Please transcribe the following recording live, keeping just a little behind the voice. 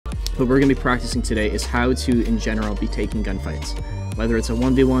What we're going to be practicing today is how to, in general, be taking gunfights. Whether it's a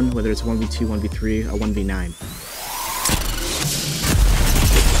 1v1, whether it's a 1v2, 1v3, a 1v9.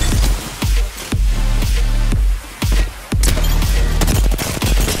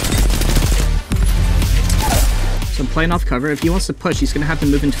 So I'm playing off cover. If he wants to push, he's going to have to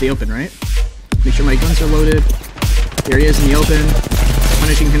move into the open, right? Make sure my guns are loaded. There he is in the open.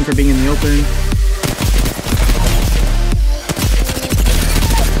 Punishing him for being in the open.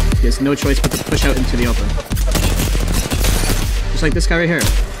 He has no choice but to push out into the open. Just like this guy right here.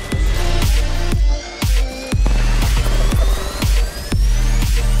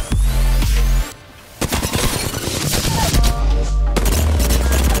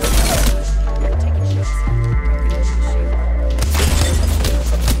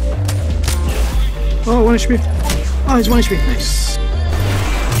 Oh, 1 HP. Oh, he's 1 HP. Nice.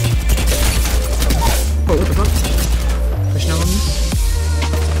 Oh, what the fuck? Pushing out on this.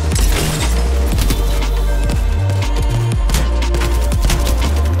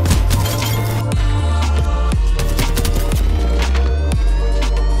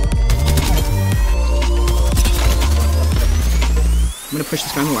 I'm gonna push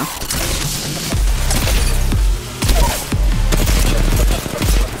this guy on the left.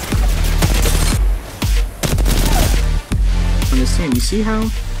 On this team, you see how,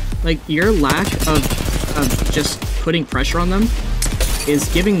 like, your lack of just putting pressure on them is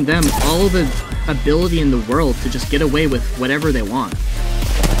giving them all the ability in the world to just get away with whatever they want.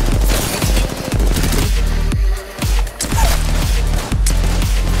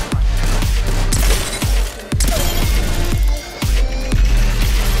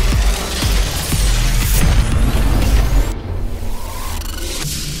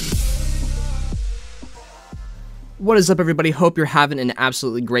 What is up, everybody? Hope you're having an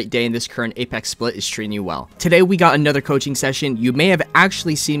absolutely great day and this current Apex split is treating you well. Today we got another coaching session. You may have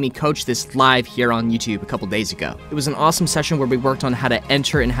actually seen me coach this live here on YouTube a couple days ago. It was an awesome session where we worked on how to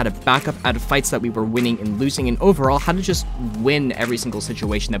enter and how to back up out of fights that we were winning and losing, and overall how to just win every single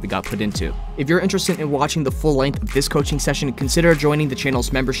situation that we got put into. If you're interested in watching the full length of this coaching session, consider joining the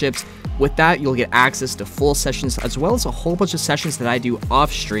channel's memberships. With that, you'll get access to full sessions as well as a whole bunch of sessions that I do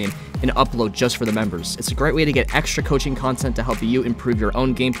off stream and upload just for the members. It's a great way to get extra coaching content to help you improve your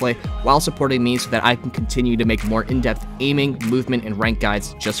own gameplay while supporting me so that I can continue to make more in-depth aiming, movement, and rank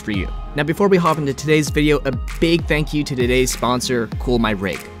guides just for you. Now, before we hop into today's video, a big thank you to today's sponsor, Cool My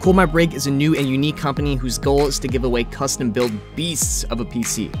Rig. Cool My Rig is a new and unique company whose goal is to give away custom-built beasts of a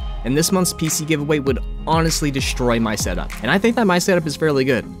PC. And this month's PC giveaway would honestly destroy my setup. And I think that my setup is fairly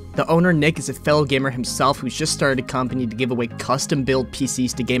good. The owner, Nick, is a fellow gamer himself who's just started a company to give away custom-built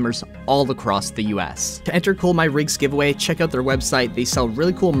PCs to gamers all across the US. To enter Cool My Rig's giveaway, check out their website. They sell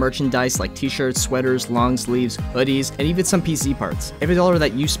really cool merchandise like t-shirts, sweaters, long sleeves, hoodies, and even some PC parts. Every dollar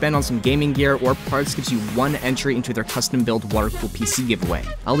that you spend on some gaming gear or parts gives you one entry into their custom-built water-cooled PC giveaway.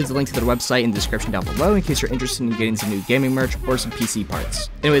 I'll leave the link to their website in the description down below in case you're interested in getting some new gaming merch or some PC parts.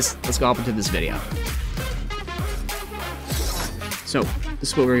 Anyways, let's go up into this video. So,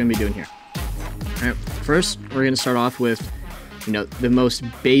 this is what we're going to be doing here. Alright, first, we're going to start off with, the most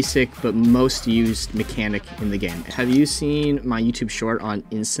basic but most used mechanic in the game. Have you seen my YouTube short on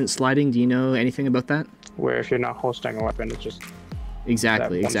instant sliding? Do you know anything about that? Where if you're not holstering a weapon, it's just...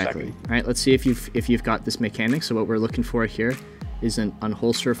 Exactly. Alright, let's see if you've got this mechanic. So what we're looking for here is an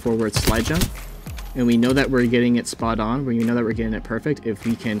unholster forward slide jump. And we know that we're getting it spot on, we know that we're getting it perfect if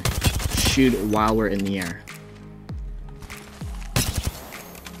we can shoot while we're in the air.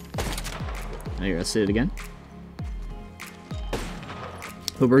 Here, let's say it again.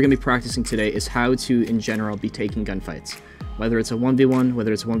 What we're going to be practicing today is how to, in general, be taking gunfights. Whether it's a 1v1,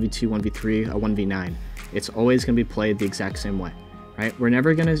 whether it's a 1v2, 1v3, a 1v9. It's always going to be played the exact same way, right? We're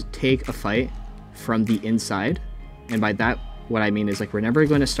never going to take a fight from the inside. And by that, what I mean is, like, we're never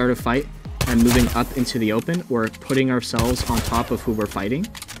going to start a fight and moving up into the open or putting ourselves on top of who we're fighting.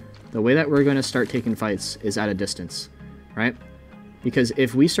 The way that we're going to start taking fights is at a distance, right? Because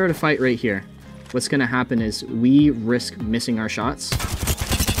if we start a fight right here, what's going to happen is we risk missing our shots,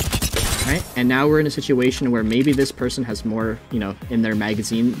 right? And now we're in a situation where maybe this person has more, in their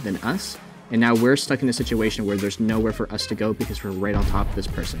magazine than us. And now we're stuck in a situation where there's nowhere for us to go because we're right on top of this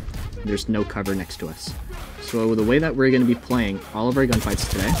person. There's no cover next to us. So the way that we're going to be playing all of our gunfights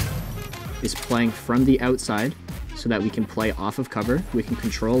today is playing from the outside so that we can play off of cover. We can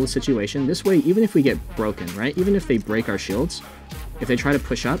control the situation. This way, even if we get broken, right? Even if they break our shields, if they try to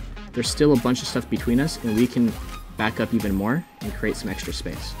push up, there's still a bunch of stuff between us and we can back up even more and create some extra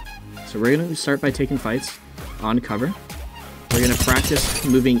space. So we're going to start by taking fights on cover. We're going to practice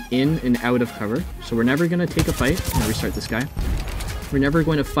moving in and out of cover. So we're never going to take a fight. I'm going to restart this guy. We're never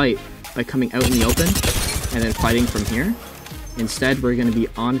going to fight by coming out in the open and then fighting from here. Instead, we're going to be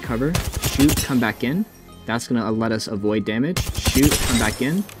on cover, shoot, come back in. That's going to let us avoid damage. Shoot, come back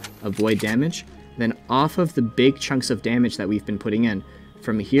in, avoid damage. Then off of the big chunks of damage that we've been putting in,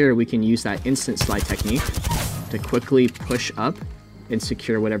 from here we can use that instant slide technique to quickly push up and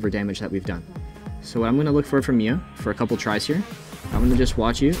secure whatever damage that we've done. So what I'm going to look for from you for a couple tries here, I'm going to just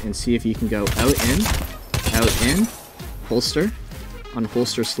watch you and see if you can go out, in, holster, on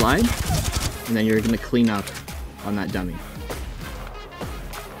holster slide, and then you're going to clean up on that dummy.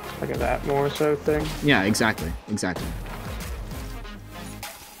 Like a that more so thing? Yeah, exactly, exactly.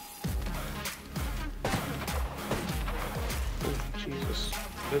 Oh, Jesus.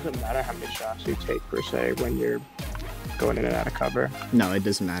 It doesn't matter how many shots you take per se when you're going in and out of cover. No, it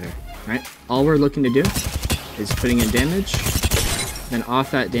doesn't matter, right? All we're looking to do is putting in damage, then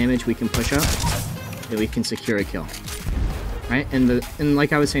off that damage we can push up, and we can secure a kill, right? And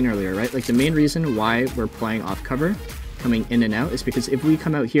like I was saying earlier, right? Like the main reason why we're playing off cover, coming in and out, is because if we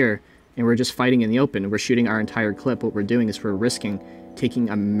come out here and we're just fighting in the open, we're shooting our entire clip, what we're doing is we're risking taking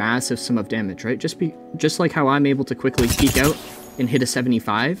a massive sum of damage, right? Just like how I'm able to quickly peek out and hit a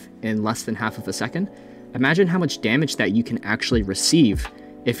 75 in less than half of a second. Imagine how much damage that you can actually receive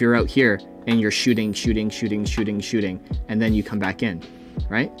if you're out here and you're shooting, and then you come back in,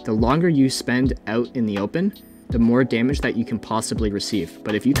 right? The longer you spend out in the open, the more damage that you can possibly receive.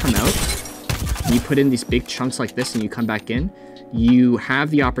 But if you come out, and you put in these big chunks like this and you come back in, you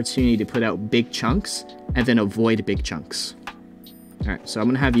have the opportunity to put out big chunks and then avoid big chunks. All right, so I'm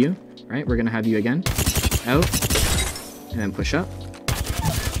gonna have you, right? We're gonna have you again, out, and then push up.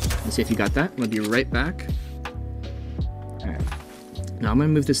 Let's see if you got that. I'm gonna be right back. All right, now I'm gonna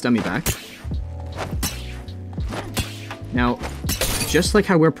move this dummy back. Now, just like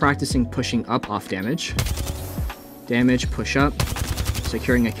how we're practicing pushing up off damage, push up,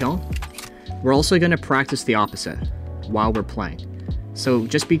 securing a kill, we're also gonna practice the opposite while we're playing. So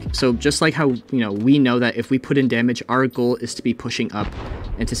just like how, you know, we know that if we put in damage, our goal is to be pushing up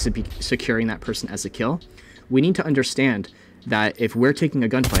and to be securing that person as a kill. We need to understand that if we're taking a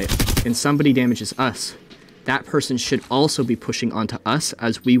gunfight and somebody damages us, that person should also be pushing onto us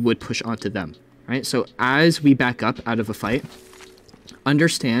as we would push onto them, right? So as we back up out of a fight,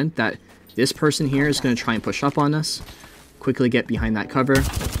 understand that this person here is going to try and push up on us, quickly get behind that cover,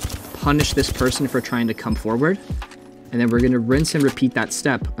 punish this person for trying to come forward, and then we're going to rinse and repeat that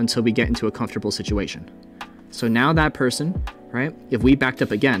step until we get into a comfortable situation. So now that person, right, if we backed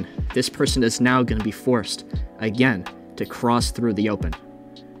up again, this person is now going to be forced again to cross through the open,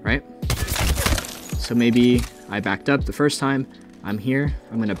 right? So maybe I backed up the first time, I'm here,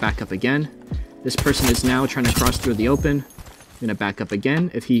 I'm going to back up again. This person is now trying to cross through the open. I'm going to back up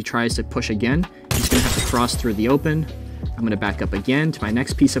again. If he tries to push again, he's going to have to cross through the open. I'm going to back up again to my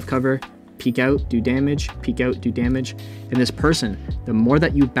next piece of cover, peek out, do damage, peek out, do damage. And this person, the more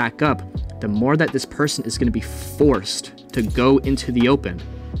that you back up, the more that this person is going to be forced to go into the open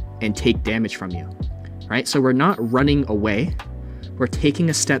and take damage from you, right? So we're not running away. We're taking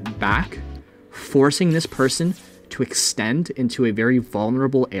a step back, forcing this person to extend into a very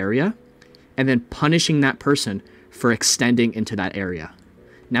vulnerable area, and then punishing that person for extending into that area.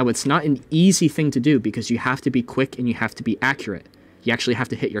 Now, it's not an easy thing to do because you have to be quick and you have to be accurate. You actually have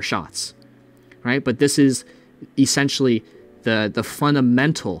to hit your shots, right? But this is essentially the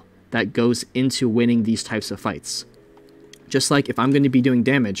fundamental that goes into winning these types of fights. Just like if I'm going to be doing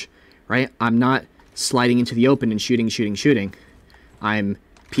damage, right? I'm not sliding into the open and shooting. I'm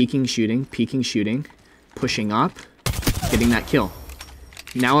peeking, shooting, pushing up, getting that kill.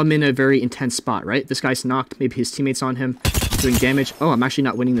 Now I'm in a very intense spot, right? This guy's knocked, maybe his teammate's on him, doing damage. Oh, I'm actually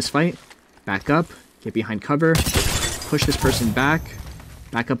not winning this fight. Back up, get behind cover, push this person back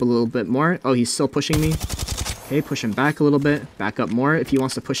up a little bit more. Oh, he's still pushing me. Okay, push him back a little bit, back up more. If he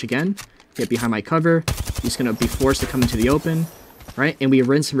wants to push again, get behind my cover. He's gonna be forced to come into the open, right? And we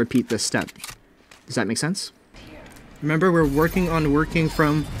rinse and repeat this step. Does that make sense? Remember, we're working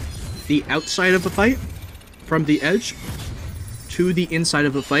from the outside of the fight, from the edge to the inside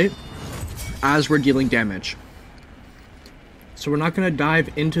of the fight as we're dealing damage. So we're not going to dive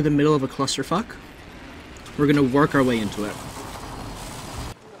into the middle of a clusterfuck. We're going to work our way into it.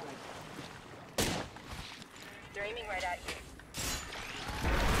 They're aiming right at you.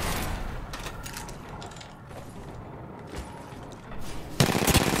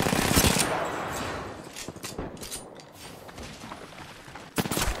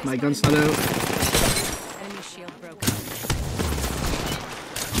 My gun's not out. Enemy shield broken.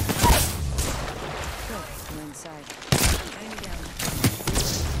 We're inside. Enemy down.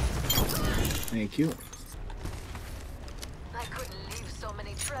 Thank you. I couldn't leave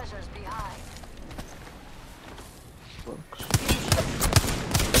treasures behind. Works.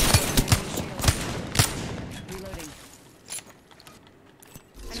 Reloading.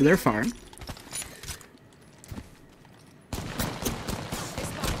 So they're far. They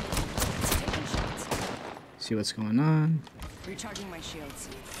spotted me. Taking shots. See what's going on. Recharging my shields.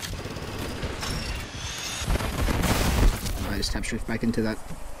 I just tap shift back into that.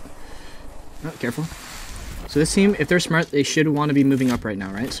 Oh, careful. So this team, if they're smart, they should want to be moving up right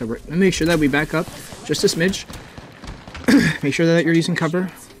now, right? So we're gonna make sure that we back up just a smidge. Make sure that you're using cover.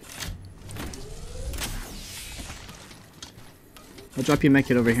 I'll drop you a med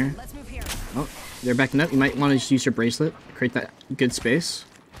kit over here. Let's move here. Oh, they're backing up. You might want to just use your bracelet. Create that good space.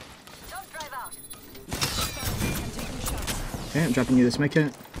 Don't drive out. I'm taking shots. Okay, I'm dropping you this med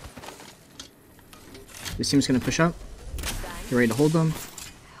kit. This team's going to push up. Get ready to hold them.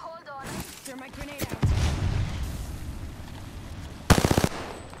 Hold on. Throw my grenade out.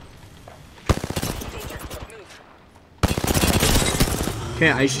 Okay,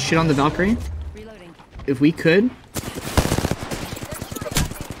 I just shit on the Valkyrie. Reloading. If we could,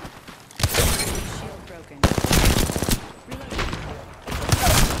 Shield broken. Reloading.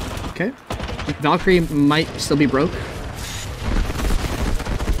 okay. Valkyrie might still be broke.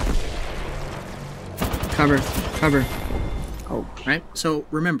 Cover, cover. Oh, Right? So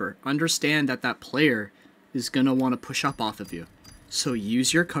remember, understand that that player is going to want to push up off of you. So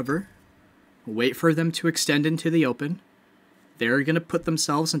use your cover. Wait for them to extend into the open. They're going to put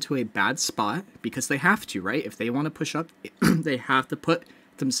themselves into a bad spot because they have to, right? If they want to push up, they have to put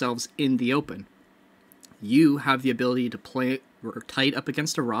themselves in the open. You have the ability to play tight up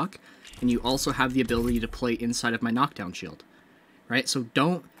against a rock, and you also have the ability to play inside of my knockdown shield, right? So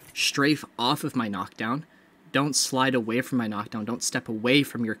don't strafe off of my knockdown. Don't slide away from my knockdown. Don't step away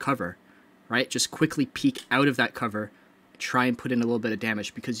from your cover, right? Just quickly peek out of that cover. Try and put in a little bit of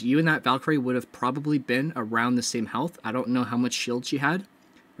damage because you and that Valkyrie would have probably been around the same health. I don't know how much shield she had,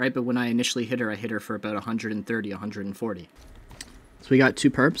 right? But when I initially hit her, I hit her for about 130, 140. So we got two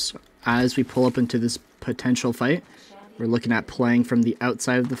perps. As we pull up into this potential fight, we're looking at playing from the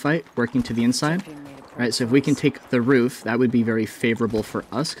outside of the fight, working to the inside, right? So if we can take the roof, that would be very favorable for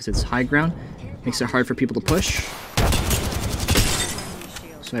us because it's high ground. Makes it hard for people to push.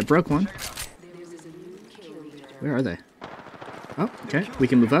 So I broke one. Where are they? Oh, okay. We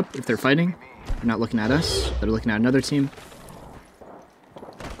can move up if they're fighting. They're not looking at us. They're looking at another team.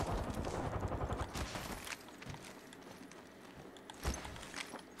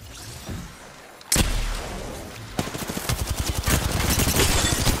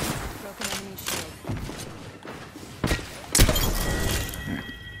 Broken enemy shield. Alright.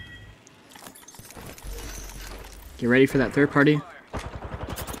 Get ready for that third party.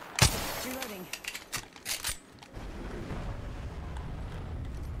 Reloading.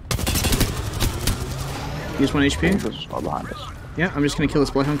 Use 1 HP. this is all behind us. Yeah, I'm just gonna kill this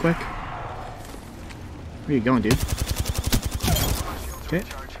bloodhound quick. Where you going, dude? Okay.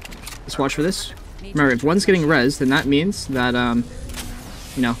 Let's watch for this. Remember, if one's getting res, then that means that,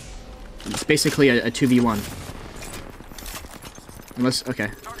 you know, it's basically a 2v1.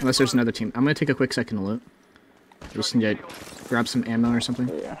 Unless there's another team. I'm gonna take a quick second to loot. Just need to grab some ammo or something.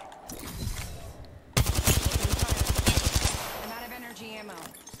 Yeah. I'm out of energy ammo.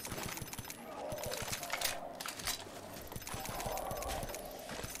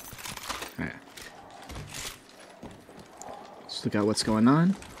 Alright. Let's look at what's going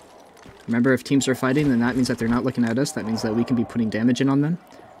on. Remember, if teams are fighting, then that means that they're not looking at us. That means that we can be putting damage in on them.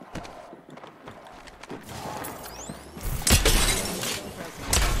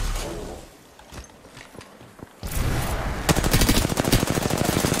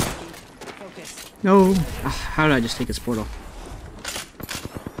 Focus. No! Ah, how did I just take his portal?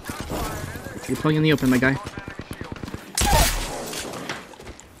 You're playing in the open, my guy.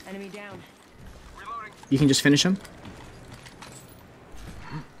 Enemy down. You can just finish him.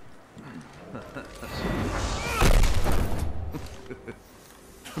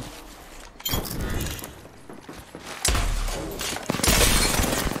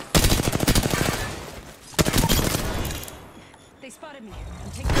 They spotted me.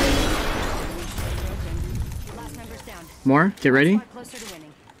 I'm taking enemy shield broken. Last member's down. More? Get ready. Far closer to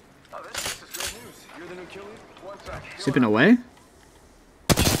winning. Oh, this is great news. You're the new kill lead? One sec. Zipping away.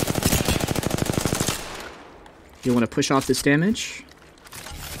 You want to push off this damage.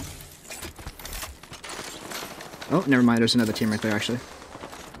 Oh, never mind. There's another team right there, actually.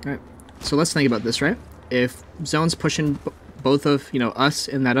 Alright. So let's think about this, right? If Zone's pushing both of, you know, us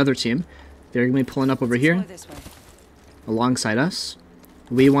and that other team, they're going to be pulling up over here Go this way. alongside us.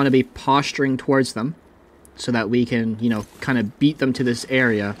 We want to be posturing towards them so that we can, you know, kind of beat them to this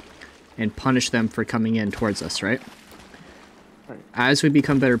area and punish them for coming in towards us, right? As we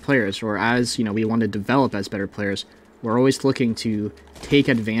become better players, or as, you know, we want to develop as better players, we're always looking to take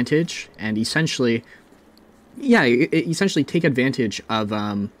advantage and essentially, yeah, essentially take advantage of,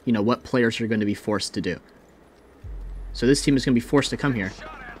 you know, what players are going to be forced to do. So this team is going to be forced to come here.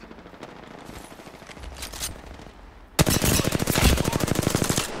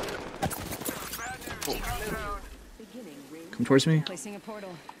 Come towards me. Placing a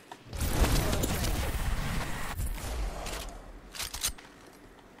portal.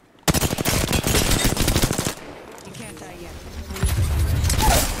 You can't die yet.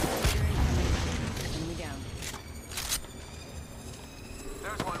 Enemy down.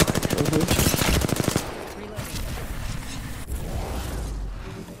 There's one right here. Reloading.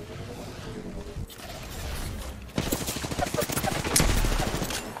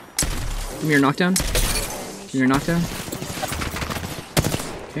 Give me your knockdown. Give me your knockdown.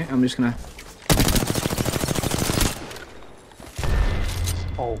 Okay, I'm just gonna...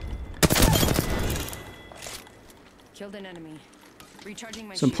 Oh, Killed an enemy. Recharging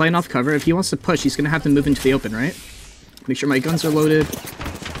my So I'm playing off cover. If he wants to push, he's gonna have to move into the open, right? Make sure my guns are loaded.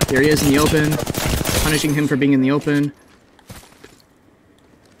 There he is in the open. Punishing him for being in the open.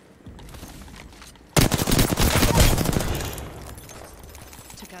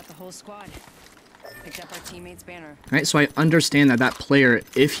 Took out the whole squad. Picked up our teammate's banner. Right, so I understand that that player,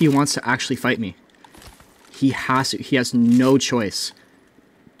 if he wants to actually fight me, he has to. He has no choice.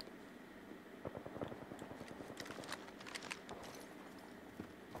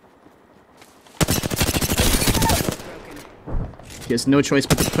 Broken. He has no choice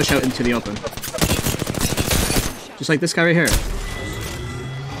but to push out into the open. Just like this guy right here.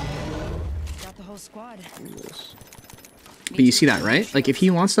 Got the whole squad. But you see that, right? Like, if he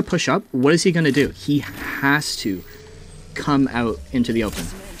wants to push up, what is he going to do? He has to come out into the open,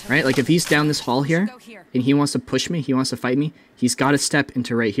 right? Like, if he's down this hall here, and he wants to push me, he wants to fight me, he's got to step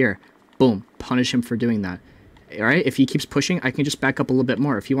into right here. Boom. Punish him for doing that. Alright? If he keeps pushing, I can just back up a little bit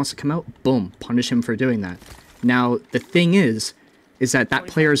more. If he wants to come out, boom. Punish him for doing that. Now, the thing is that that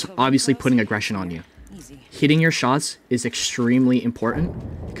player is obviously putting aggression on you. Easy. Hitting your shots is extremely important,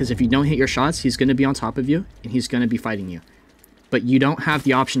 because if you don't hit your shots, he's going to be on top of you, and he's going to be fighting you. But you don't have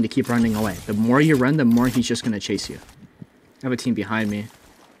the option to keep running away. The more you run, the more he's just going to chase you. I have a team behind me.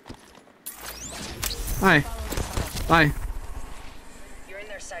 Bye. Bye. You're in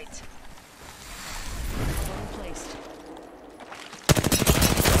their sights. Placed.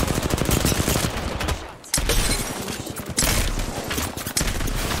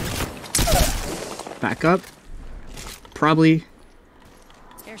 Back up. Probably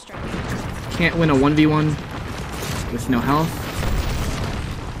Airstrike. can't win a 1v1 with no health.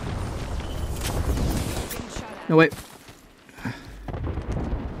 Getting shot at. No, wait.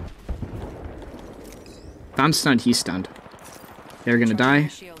 If I'm stunned, he's stunned. They're gonna die.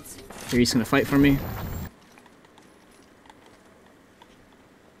 Shields. Here he's gonna fight for me.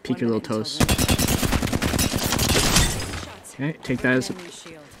 Peek your little toes. Okay, take that as a... Enemy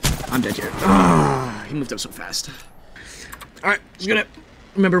shield. I'm dead here. Ah, he moved up so fast. Alright, just gonna...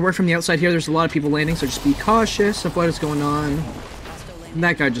 Remember, we're from the outside here. There's a lot of people landing, so just be cautious of what is going on. Hostile landing.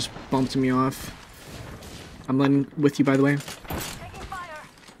 That guy just bumped me off. I'm landing with you, by the way. Taking fire.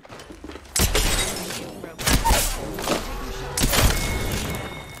 Shield broken.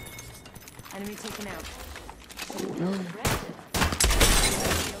 Enemy taken out. Shield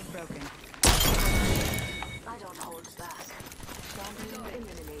broken. I don't hold back. Champion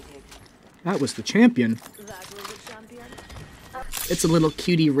eliminated. That was the champion. That was the champion. It's a little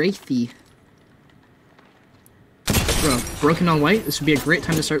cutie Wraithy. Bro, broken on white. This would be a great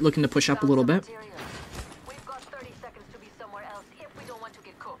time to start looking to push up a little bit. We've got 30 seconds to be somewhere else if we don't want to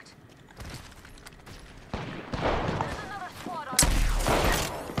get cooked. There's another squad on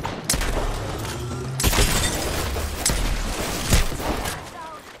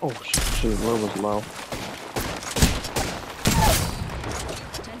oh shit, low was low.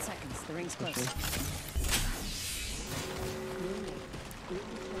 10 seconds. The ring's close.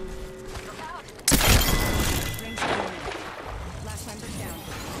 Ring's coming in. Last time break down.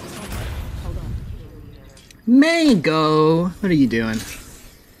 Hold on. Mango! What are you doing?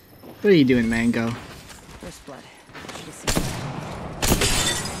 What are you doing, Mango? First blood. Should have seen.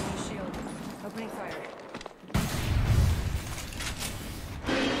 Enemy shield. Opening fire.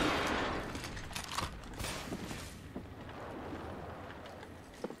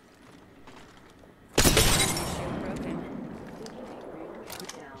 Shield broken.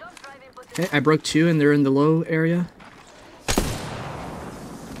 Jump drive in position. Okay, I broke two and they're in the low area.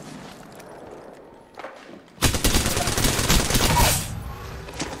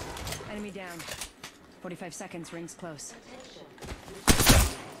 Enemy down. 45 seconds, rings close.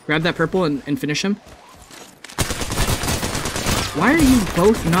 Grab that purple and finish him. Why are you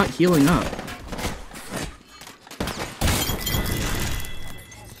both not healing up?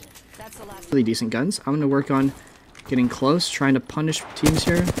 That's the last. Really decent guns. I'm gonna work on getting close, trying to punish teams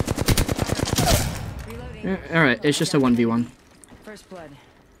here. Reloading. Alright, it's just a 1v1. First blood.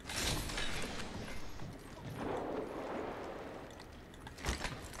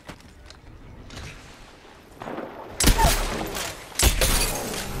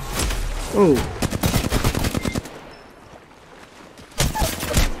 Oh.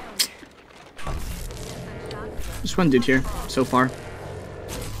 Just one dude here, so far.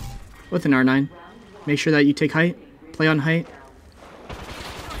 With an R9. Make sure that you take height. Play on height.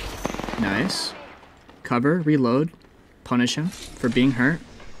 Nice. Cover, reload. Punish him for being hurt.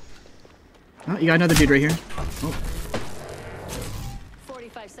 Oh, you got another dude right here. Oh.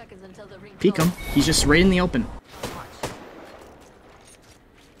 45 seconds until the ring Peek him. He's just right in the open.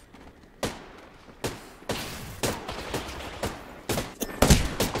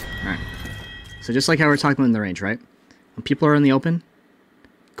 Alright. So just like how we're talking about in the range, right? When people are in the open,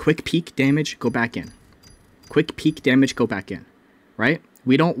 quick peek damage, go back in. Quick peek damage, go back in. Right?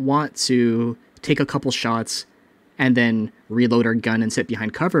 We don't want to take a couple shots and then reload our gun and sit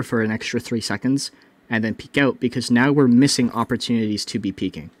behind cover for an extra 3 seconds and then peek out, because now we're missing opportunities to be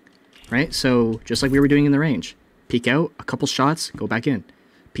peeking. Right? So just like we were doing in the range. Peek out, a couple shots, go back in.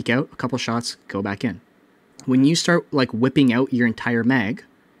 Peek out, a couple shots, go back in. When you start like whipping out your entire mag,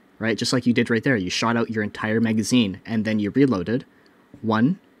 right, just like you did right there, you shot out your entire magazine and then you reloaded.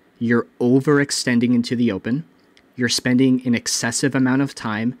 One, you're overextending into the open. You're spending an excessive amount of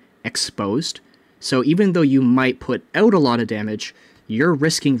time exposed. So even though you might put out a lot of damage, you're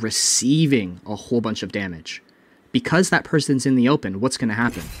risking receiving a whole bunch of damage. Because that person's in the open, what's going to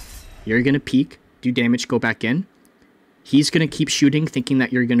happen? You're going to peek, do damage, go back in. He's going to keep shooting, thinking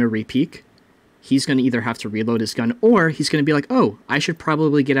that you're going to re-peek. He's going to either have to reload his gun, or he's going to be like, oh, I should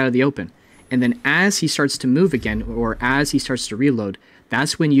probably get out of the open. And then as he starts to move again, or as he starts to reload,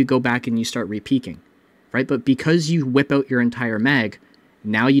 that's when you go back and you start re-peeking. Right? But because you whip out your entire mag,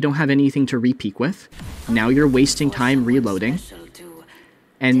 now you don't have anything to re-peek with. Now you're wasting time reloading.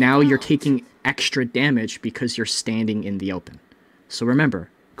 And now you're taking extra damage because you're standing in the open. So remember,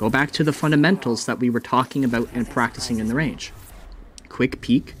 go back to the fundamentals that we were talking about and practicing in the range. Quick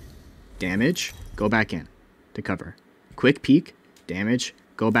peek, damage, go back in to cover. Quick peek, damage,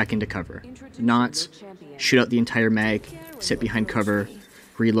 go back into cover. Not shoot out the entire mag, sit behind cover,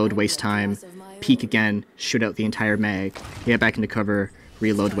 reload, waste time, peek again, shoot out the entire mag, get back into cover,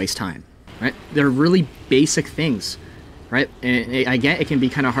 reload, waste time. Right? They're really basic things, right? And I get it can be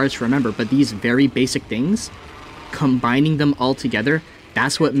kind of hard to remember, but these very basic things, combining them all together,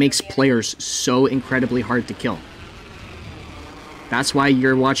 that's what makes players so incredibly hard to kill. That's why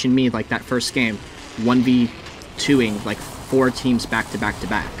you're watching me, like that first game, 1v2ing like 4 teams back to back to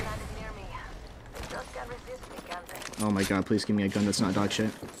back. Oh my god, please give me a gun that's not dog shit.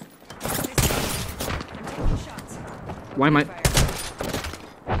 Why am I...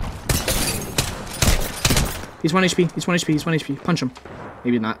 He's 1 HP, he's 1 HP, he's 1 HP. Punch him.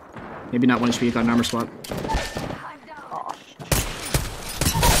 Maybe not. Maybe not 1 HP, he got an armor swap.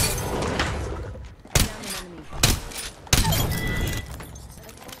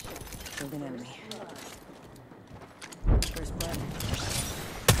 Killed an enemy. First blood.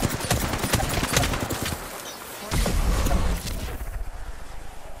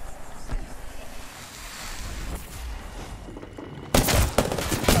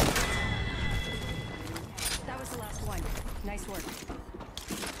 That was the last one. Nice work.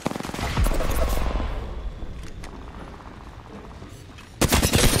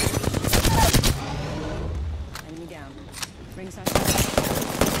 Enemy down. Rings on.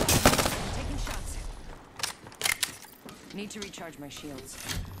 Taking shots. Need to recharge my shields.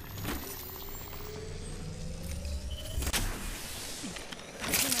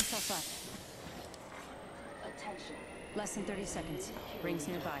 Picking myself up. Attention. Less than 30 seconds. Rings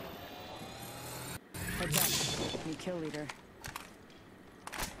nearby. Heads up. New kill leader.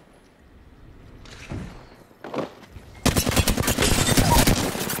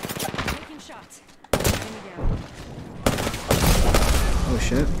 Taking shots. Enemy down. Oh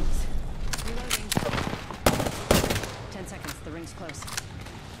shit. Reloading. 10 seconds. The ring's close.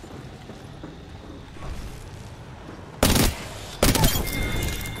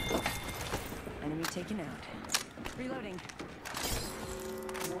 Enemy taken out. Reloading.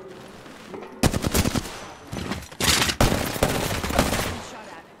 Shot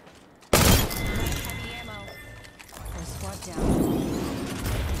at. Heavy ammo. First squad down.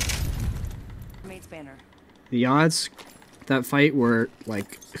 spanner. The odds that fight were,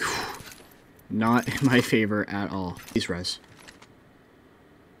 like, not in my favor at all. Please res.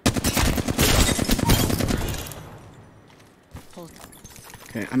 Hold.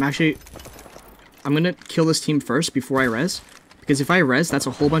 Okay, I'm gonna kill this team first before I res. Because if I res, that's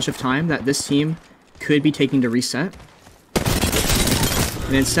a whole bunch of time that this team could be taking to reset.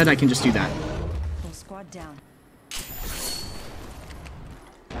 And instead, I can just do that. Full squad down.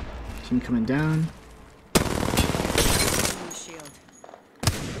 Team coming down. Enemy shield.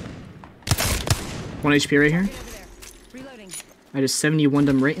 1 HP right here. Get over there. Reloading. I just 71'd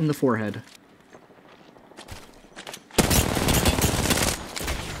him right in the forehead.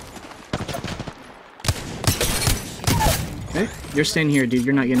 Okay, you're staying here, dude.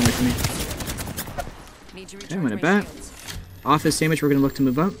 You're not getting away from me. Need to Okay, I'm gonna recharge my bat. shields. Office damage, we're gonna look to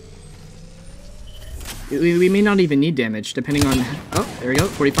move up. We may not even need damage, depending on... Oh, there we go,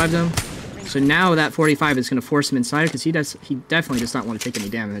 45 zone. So now that 45 is gonna force him inside, because he definitely does not want to take any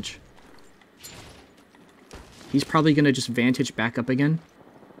damage. He's probably gonna just vantage back up again.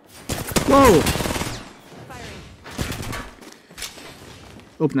 Whoa! Firing.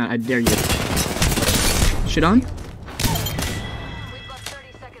 Open that, I dare you. Shit on? We've got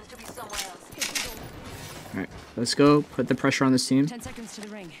 30 seconds to be somewhere else. Alright, let's go put the pressure on this team. 10 seconds to the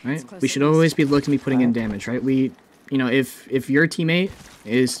ring. Right? It's close We to should base. always be looking to be putting in damage, right? You know, if your teammate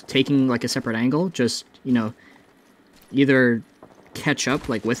is taking like a separate angle, just, you know, either catch up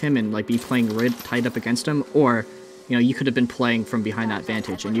like with him and like be playing right tied up against him, or, you know, you could have been playing from behind that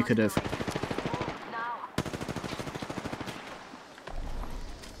vantage and you could have... Now.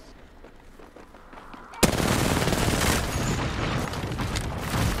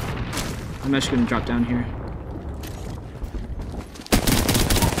 I'm actually gonna drop down here.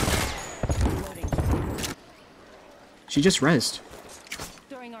 Reloading. She just rezzed.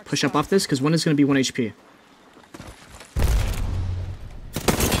 Throwing arc Push up star. off this, because one is gonna be 1 HP.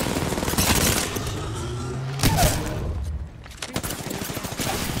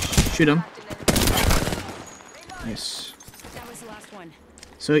 Shoot him. Nice. That was the last one.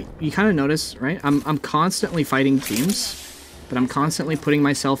 So you kind of notice, right? I'm constantly fighting teams, but I'm constantly putting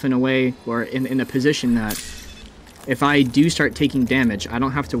myself in a way or in a position that if I do start taking damage, I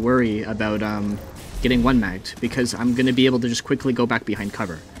don't have to worry about getting one magged because I'm gonna be able to just quickly go back behind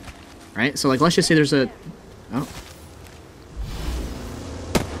cover, right? So like let's just say there's a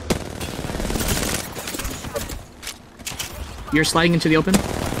You're sliding into the open.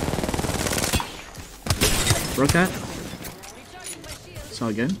 Broke that. It's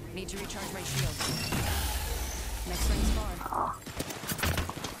all good. Need to recharge my shield. Next ring's far.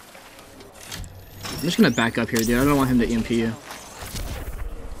 I'm just gonna back up here, dude. I don't want him to EMP you.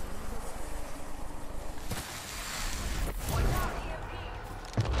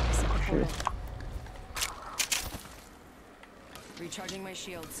 Sure. Recharging my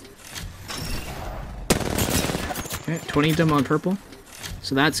shields. Okay, 20 them on purple.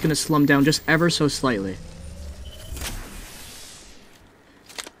 So that's gonna slow him down just ever so slightly.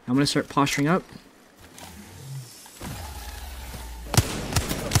 I'm gonna start posturing up.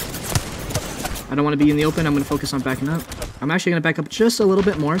 I don't want to be in the open. I'm gonna focus on backing up. I'm actually gonna back up just a little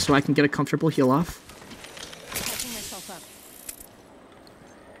bit more so I can get a comfortable heal off. Catching myself up.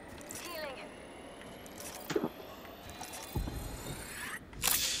 Healing.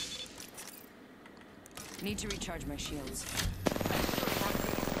 Need to recharge my shields.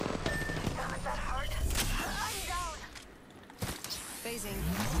 God, that hurt. I'm down. Phasing.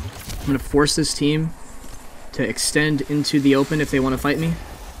 I'm gonna force this team to extend into the open if they want to fight me.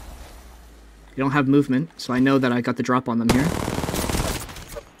 They don't have movement, so I know that I got the drop on them here.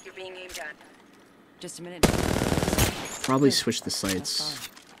 You're being aimed at. Just a minute. Probably switch the sights.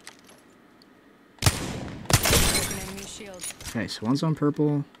 Broken enemy shield. Okay, so one's on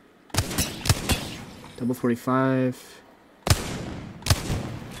purple. Double 45.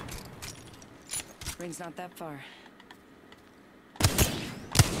 Ring's not that far.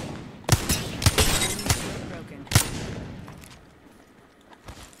 Broken.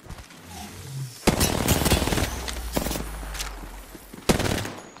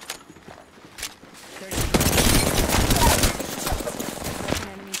 Broken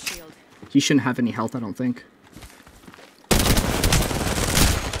enemy shield. He shouldn't have any health, I don't think.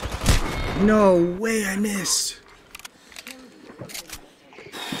 No way, I missed.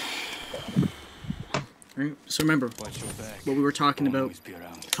 Alright, so remember what we were talking about a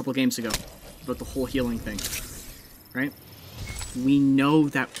couple games ago, about the whole healing thing, right? We know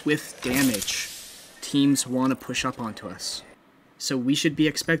that with damage, teams want to push up onto us. So we should be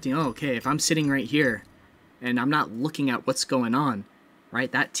expecting, oh, okay, if I'm sitting right here and I'm not looking at what's going on,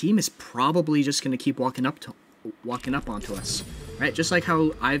 right, that team is probably just going to keep walking up onto us, right? Just like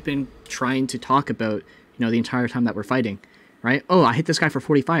how I've been trying to talk about, you know, the entire time that we're fighting, right? Oh, I hit this guy for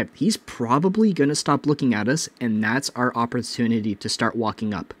 45. He's probably going to stop looking at us, and that's our opportunity to start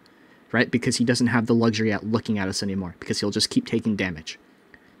walking up, right? Because he doesn't have the luxury at looking at us anymore, because he'll just keep taking damage.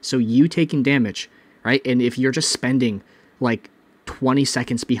 So you taking damage, right? And if you're just spending like 20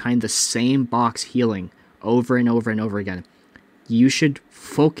 seconds behind the same box healing over and over and over again, you should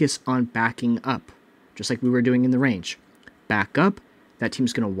focus on backing up, just like we were doing in the range. Back up, that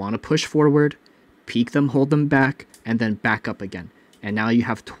team's going to want to push forward, peek them, hold them back, and then back up again. And now you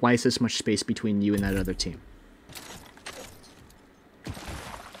have twice as much space between you and that other team.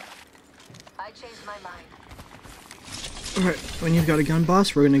 I changed my mind. Alright, when you've got a gun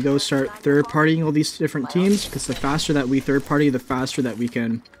boss, we're going to go start third-partying all these different teams, because the faster that we third-party, the faster that we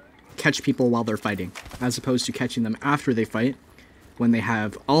can catch people while they're fighting, as opposed to catching them after they fight, when they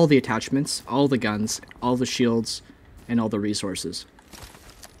have all the attachments, all the guns, all the shields, and all the resources.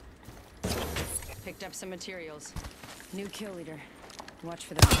 Picked up some materials. New kill leader. Watch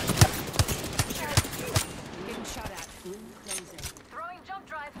for the getting shot at. Throwing jump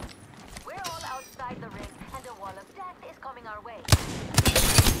drive. We're all outside the ring, and a wall of death is coming our way.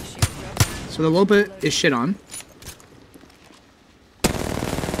 So the Loba is shit on.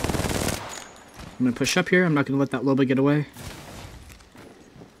 I'm going to push up here. I'm not going to let that Loba get away.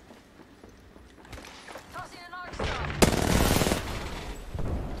 Tossing an arc star.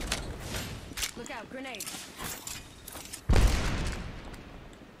 Look out, grenade.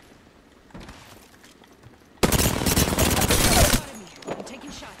 I'm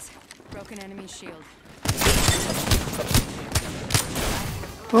taking shots. Broken enemy shield.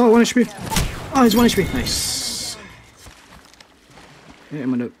 Oh, 1 HP. Oh, he's 1 HP. Nice. Okay, I'm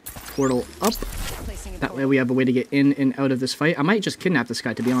going to portal up. Placing a That way we have a way to get in and out of this fight. I might just kidnap this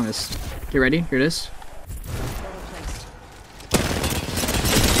guy, to be honest. Get ready. Here it is. portal placed.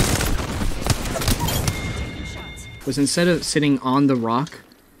 Taking shots. Was instead of sitting on the rock,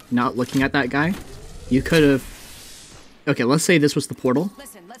 not looking at that guy, you could have... Okay, let's say this was the portal,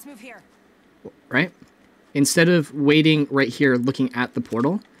 Listen, let's move here. right? Instead of waiting right here looking at the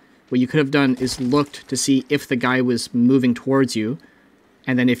portal, what you could have done is looked to see if the guy was moving towards you,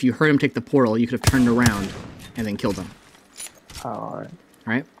 and then if you heard him take the portal, you could have turned around and then killed him. Oh, alright.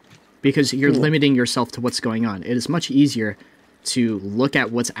 Right? Because you're limiting yourself to what's going on. It is much easier to look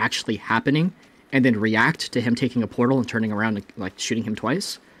at what's actually happening and then react to him taking a portal and turning around and like shooting him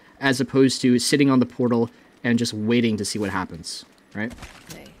twice, as opposed to sitting on the portal and just waiting to see what happens, right?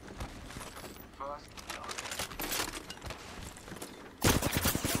 Hey.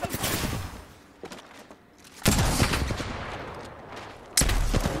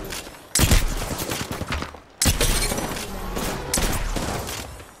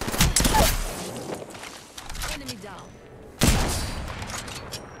 Enemy down.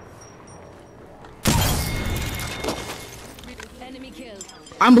 Enemy killed.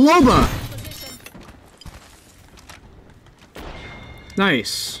 I'm Loba! Position.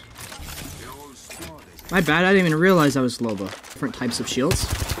 Nice. My bad, I didn't even realize I was Loba. Different types of shields.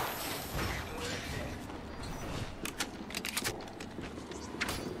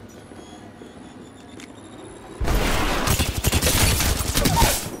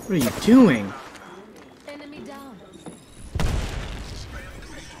 What are you doing? Enemy down.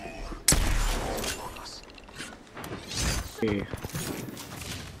 Okay.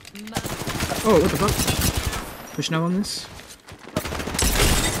 Oh, what the fuck? Pushing out on this?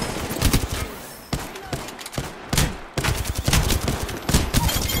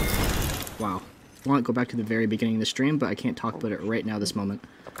 Wow. I want to go back to the very beginning of the stream, but I can't talk about it right now, this moment.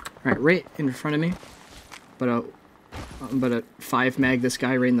 Alright, right in front of me. But I'm about to 5 mag this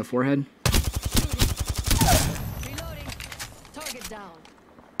guy right in the forehead. Reloading. Target down.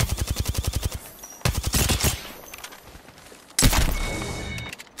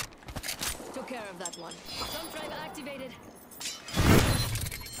 Took care of that one. Jump drive activated. Shooting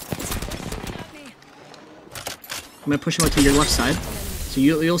at me. I'm going to push him out to your left side. So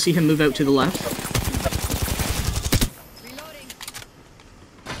you'll see him move out to the left. Reloading.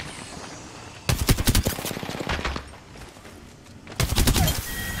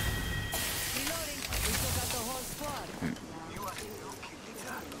 Reloading. We took out the whole squad.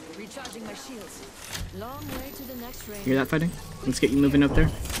 Recharging my shields. Long way to the next ring. Hear that fighting? Let's get you moving up there.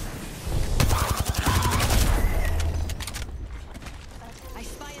 I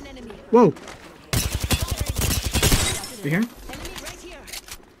spy an enemy. Whoa! Firing. You here? Enemy right here.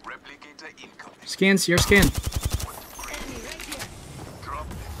 Replicator incoming. Scans, your scan. Enemy right here.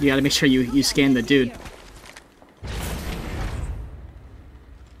 You gotta make sure you scan the dude.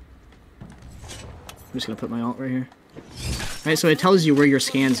 I'm just gonna put my ult right here. Right, so it tells you where your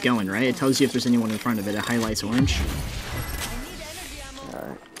scan's going, right? It tells you if there's anyone in front of it. It highlights orange.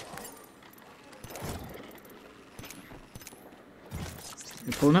 Alright.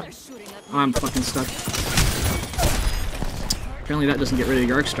 You're pulling up? Oh, I'm fucking stuck. Apparently that doesn't get rid of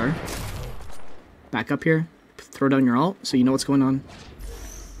your arc star. Back up here. Throw down your ult so you know what's going on.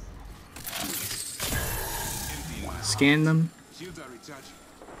 Scan them.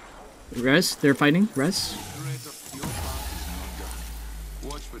 Res, they're fighting. Res.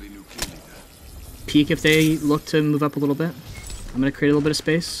 Peek if they look to move up a little bit. I'm gonna create a little bit of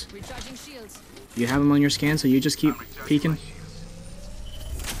space. You have them on your scan, so you just keep peeking.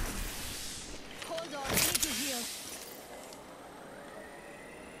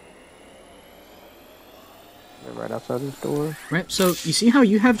 They're right outside this door. Right, so you see how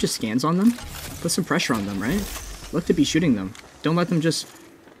you have just scans on them? Put some pressure on them, right? Look to be shooting them. Don't let them just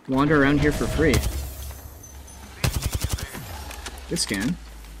wander around here for free. Good scan.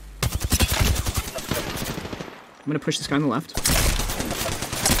 I'm gonna push this guy on the left.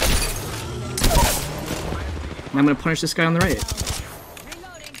 And I'm gonna punish this guy on the right.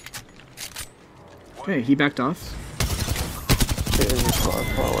 Okay, he backed off. They're in this far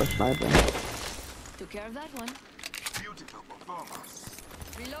forward sniping. Took care of that one.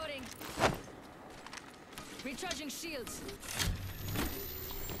 Reloading. Recharging shields.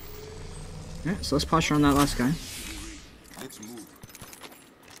 Yeah, so let's posture on that last guy. Let's move.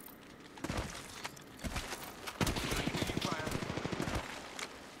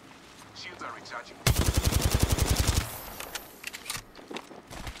 Shields are recharging.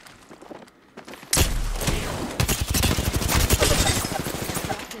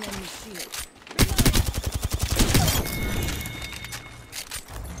 Cracked an enemy shield.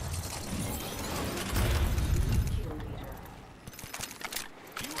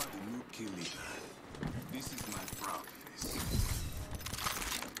 You are the new kill leader. This is my proud face.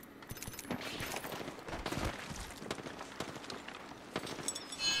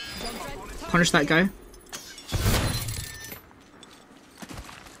 Punish that guy.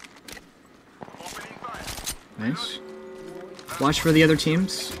 Opening fire. Nice. Watch for the other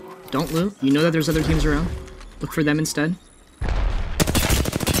teams. Don't loot. You know that there's other teams around. Look for them instead.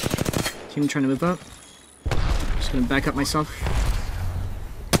 Team trying to move up. Just gonna back up myself.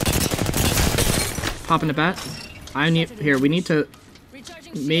 Popping a bat. I need here. We need to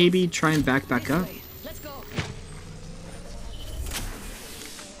Recharging maybe try and back up. Let's go.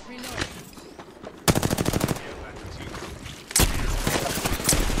 Reload.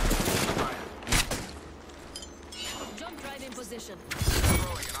 Jump drive in position.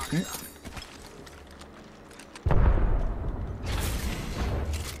 Okay.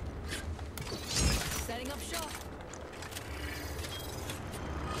 Setting up shop.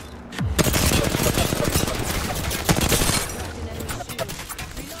 Cracked an enemy shield.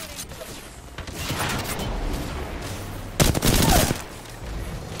 Reloading.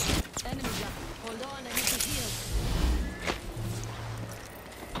 Enemy jump. Hold on, I need to heal.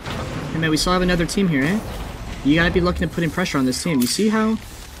 Hey man, we still have another team here, eh? You gotta be looking to putting pressure on this team. You see how,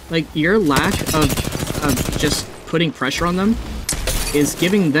 like, your lack of just putting pressure on them is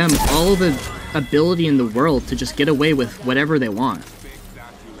giving them all the ability in the world to just get away with whatever they want.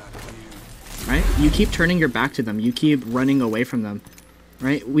 Right? You keep turning your back to them. You keep running away from them.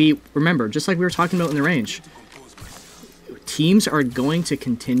 Right? Remember, just like we were talking about in the range, teams are going to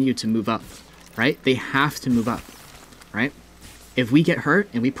continue to move up. Right? They have to move up. Right? If we get hurt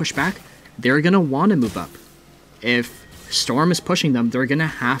and we push back, they're gonna want to move up. If Storm is pushing them, they're gonna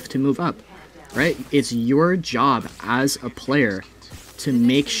have to move up, right? It's your job as a player to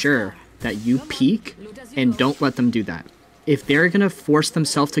make sure that you peek and don't let them do that. If they're gonna force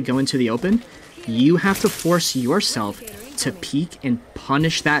themselves to go into the open, you have to force yourself to peek and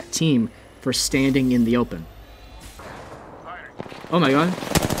punish that team for standing in the open. Oh my god.